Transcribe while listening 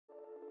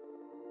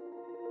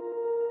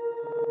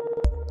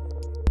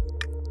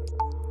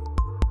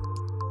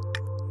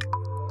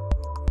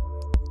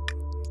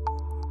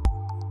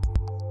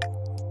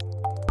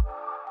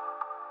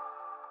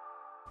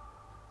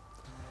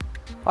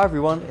Hi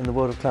everyone, in the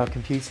world of cloud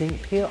computing,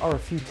 here are a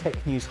few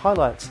tech news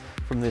highlights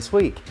from this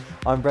week.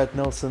 I'm Brad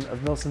Nelson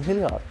of Nelson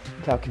Hilliard,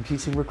 cloud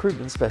computing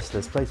recruitment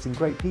specialist placing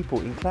great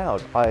people in cloud,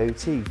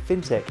 IoT,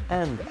 fintech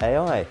and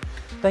AI.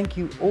 Thank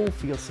you all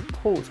for your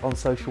support on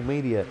social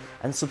media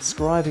and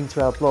subscribing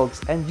to our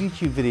blogs and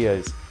YouTube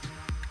videos.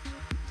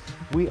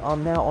 We are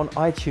now on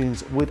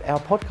iTunes with our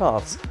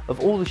podcasts.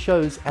 Of all the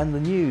shows and the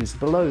news,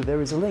 below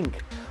there is a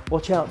link.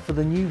 Watch out for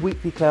the new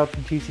weekly cloud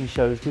computing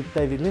shows with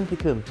David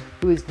Linthicum,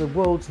 who is the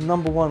world's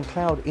 #1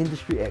 cloud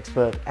industry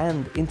expert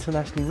and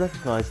internationally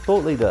recognized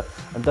thought leader.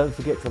 And don't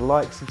forget to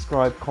like,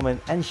 subscribe, comment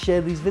and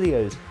share these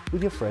videos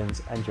with your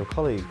friends and your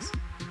colleagues.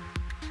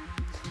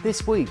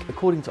 This week,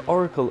 according to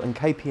Oracle and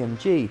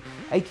KPMG,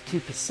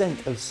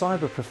 82% of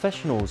cyber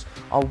professionals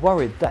are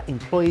worried that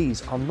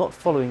employees are not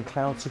following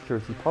cloud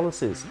security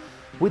policies.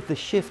 With the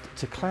shift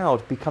to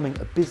cloud becoming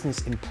a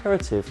business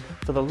imperative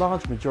for the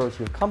large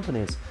majority of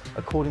companies,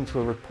 according to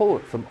a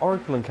report from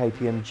Oracle and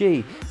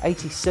KPMG,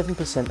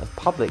 87% of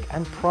public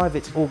and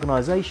private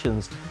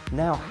organizations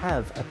now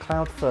have a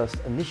cloud-first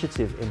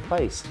initiative in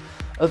place.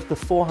 Of the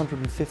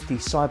 450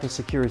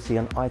 cybersecurity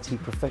and IT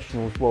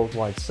professionals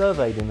worldwide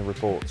surveyed in the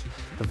report,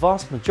 the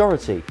vast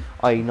majority,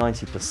 i.e.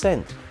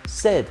 90%,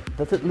 said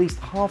that at least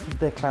half of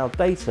their cloud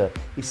data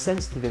is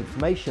sensitive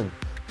information.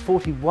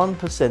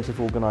 41%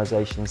 of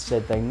organizations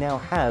said they now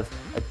have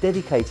a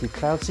dedicated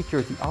cloud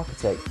security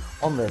architect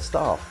on their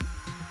staff.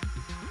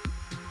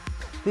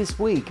 This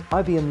week,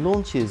 IBM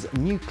launches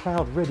new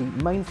cloud-ready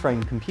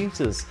mainframe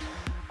computers.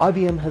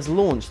 IBM has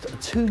launched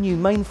 2 new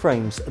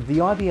mainframes, the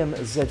IBM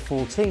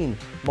Z14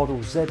 model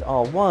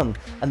ZR1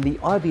 and the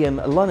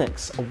IBM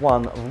Linux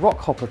One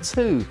Rockhopper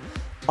 2.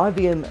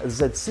 IBM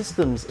Z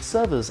Systems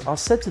servers are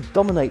said to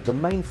dominate the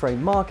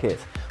mainframe market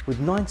with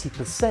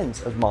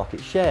 90% of market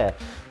share.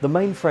 The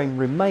mainframe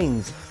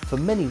remains for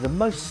many the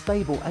most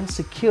stable and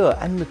secure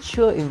and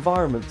mature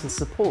environment to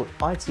support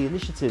IT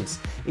initiatives,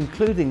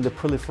 including the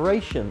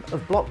proliferation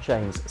of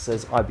blockchains,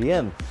 says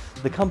IBM.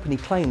 The company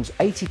claims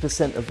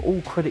 80% of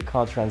all credit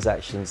card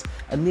transactions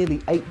and nearly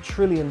 $8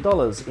 trillion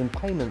in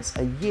payments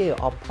a year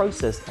are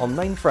processed on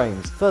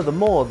mainframes.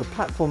 Furthermore, the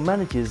platform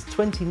manages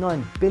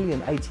 29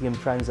 billion ATM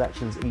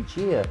transactions each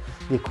year,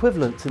 the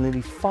equivalent to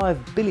nearly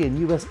 $5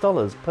 billion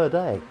per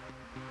day.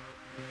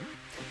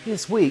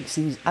 This week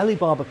sees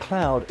Alibaba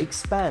Cloud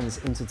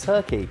expands into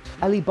Turkey.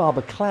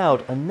 Alibaba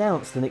Cloud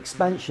announced an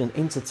expansion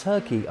into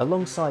Turkey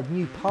alongside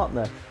new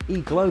partner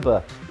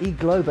eGloba.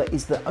 eGloba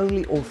is the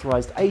only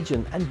authorized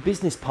agent and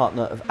business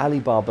partner of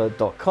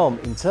Alibaba.com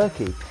in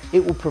Turkey.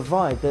 It will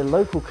provide their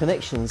local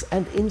connections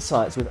and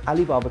insights with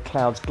Alibaba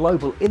Cloud's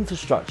global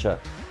infrastructure.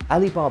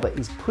 Alibaba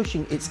is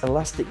pushing its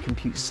elastic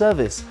compute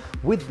service,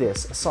 with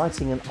this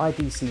citing an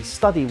IDC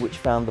study which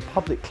found the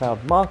public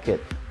cloud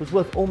market was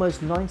worth almost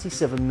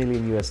 $97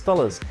 million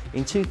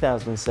in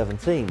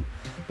 2017.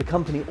 The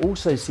company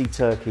also sees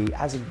Turkey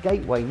as a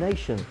gateway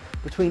nation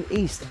between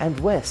East and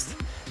West.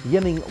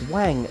 Yeming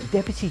Wang,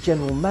 Deputy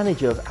General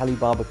Manager of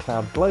Alibaba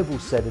Cloud Global,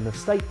 said in a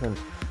statement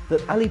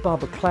that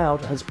Alibaba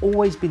Cloud has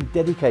always been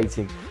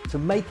dedicated to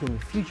making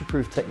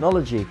future-proof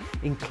technology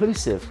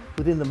inclusive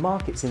within the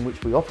markets in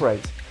which we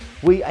operate.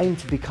 We aim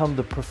to become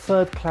the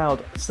preferred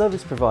cloud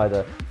service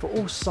provider for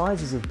all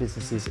sizes of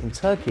businesses in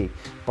Turkey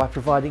by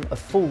providing a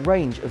full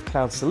range of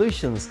cloud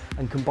solutions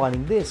and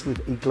combining this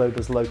with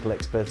eGloba's local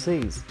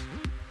expertise.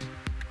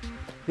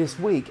 This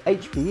week,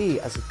 HPE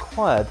has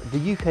acquired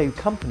the UK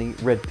company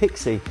Red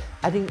Pixie,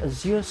 adding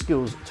Azure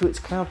skills to its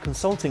cloud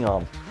consulting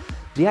arm.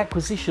 The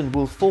acquisition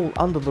will fall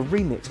under the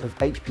remit of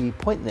HPE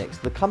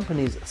Pointnext, the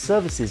company's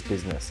services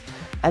business.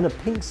 Anna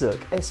Pinczuk,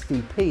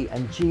 SVP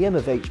and GM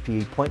of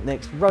HPE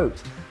Pointnext,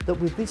 wrote that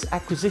with this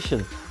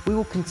acquisition, we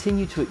will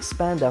continue to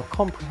expand our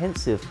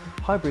comprehensive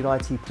hybrid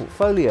IT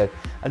portfolio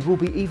and will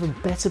be even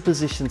better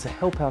positioned to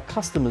help our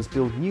customers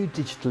build new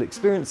digital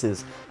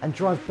experiences and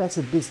drive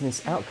better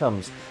business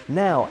outcomes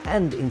now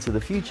and into the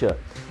future.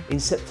 In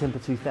September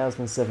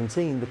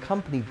 2017, the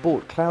company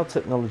bought Cloud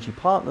Technology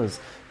Partners,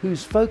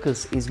 whose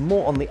focus is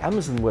more on the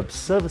Amazon Web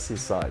Services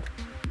side.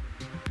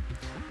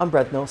 I'm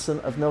Brad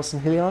Nelson of Nelson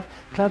Hilliard,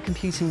 cloud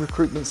computing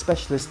recruitment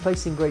specialist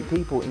placing great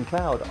people in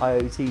cloud,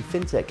 IoT,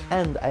 fintech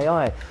and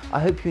AI. I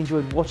hope you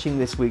enjoyed watching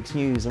this week's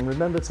news, and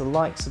remember to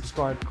like,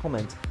 subscribe,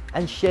 comment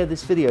and share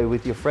this video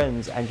with your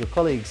friends and your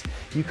colleagues.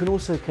 You can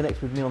also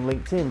connect with me on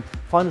LinkedIn,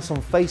 find us on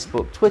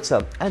Facebook,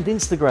 Twitter and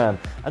Instagram,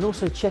 and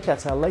also check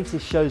out our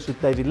latest shows with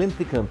David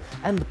Linthicum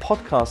and the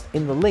podcast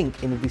in the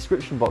link in the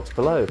description box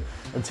below.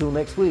 Until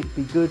next week,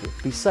 be good,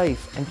 be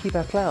safe and keep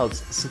our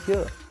clouds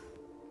secure.